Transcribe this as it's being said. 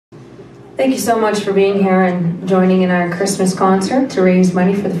Thank you so much for being here and joining in our Christmas concert to raise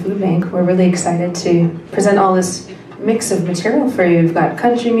money for the food bank. We're really excited to present all this mix of material for you. We've got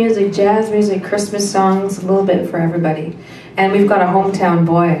country music, jazz music, Christmas songs, a little bit for everybody. And we've got a hometown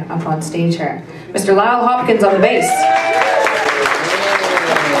boy up on stage here. Mr. Lyle Hopkins on the bass.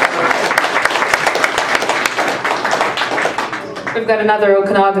 We've got another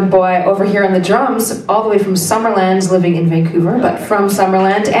Okanagan boy over here on the drums, all the way from Summerland, living in Vancouver, but from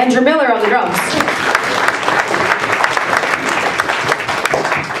Summerland, Andrew Millar on the drums.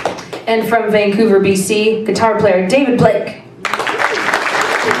 And from Vancouver, BC, guitar player David Blake.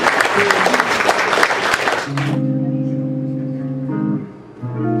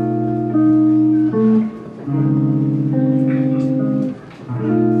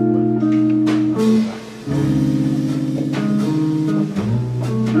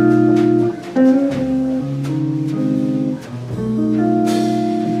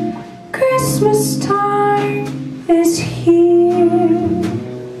 Christmas time is here,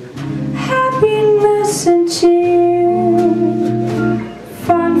 happiness and cheer,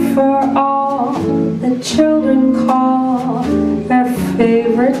 fun for all, the children call their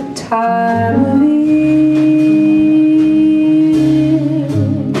favorite time of year.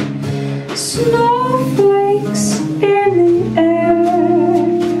 Snowflakes in the air,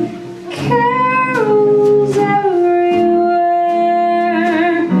 carols everywhere,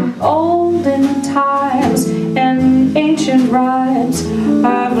 olden times and ancient rhymes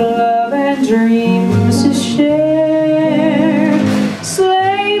of love and dreams to share.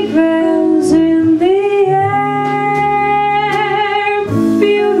 Sleigh bells in the air,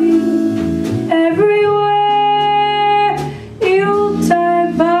 beauty everywhere,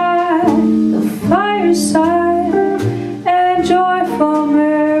 Yuletide by the fireside, and joyful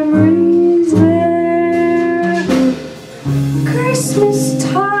memories there. Christmas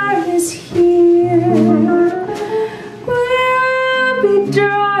time is here, we'll be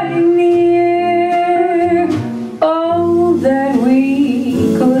drawing near. Oh, that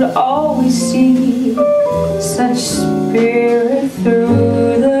we could always see such spirit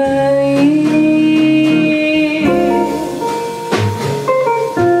through the year.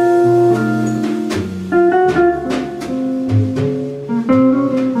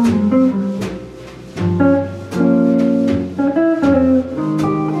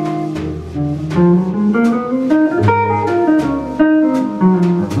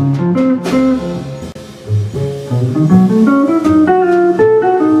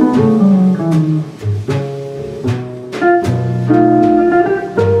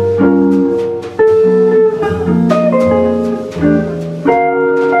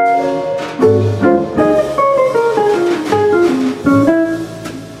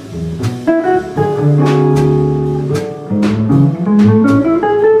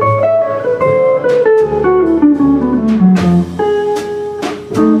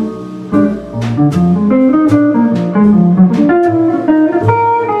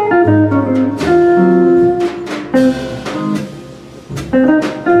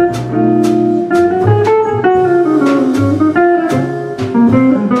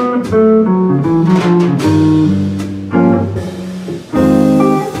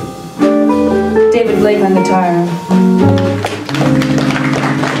 David Blake on guitar.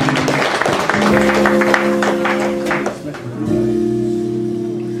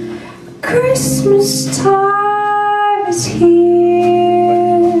 Christmas time is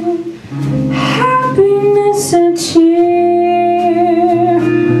here, happiness and cheer,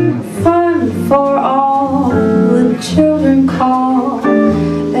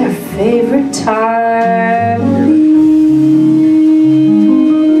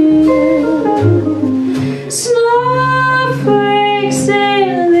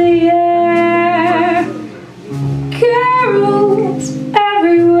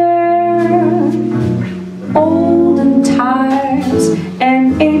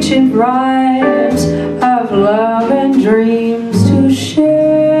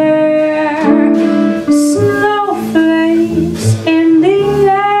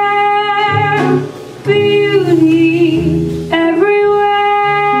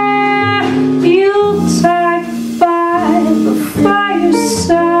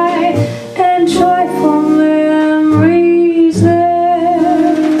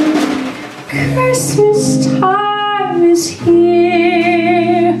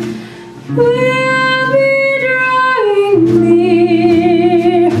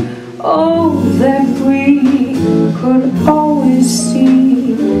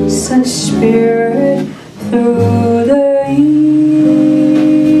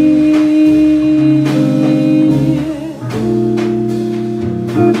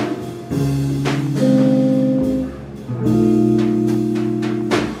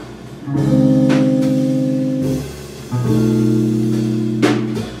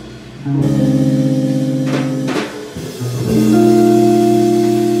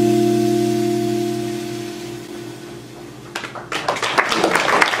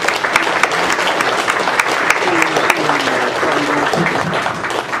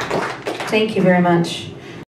 Thank you very much.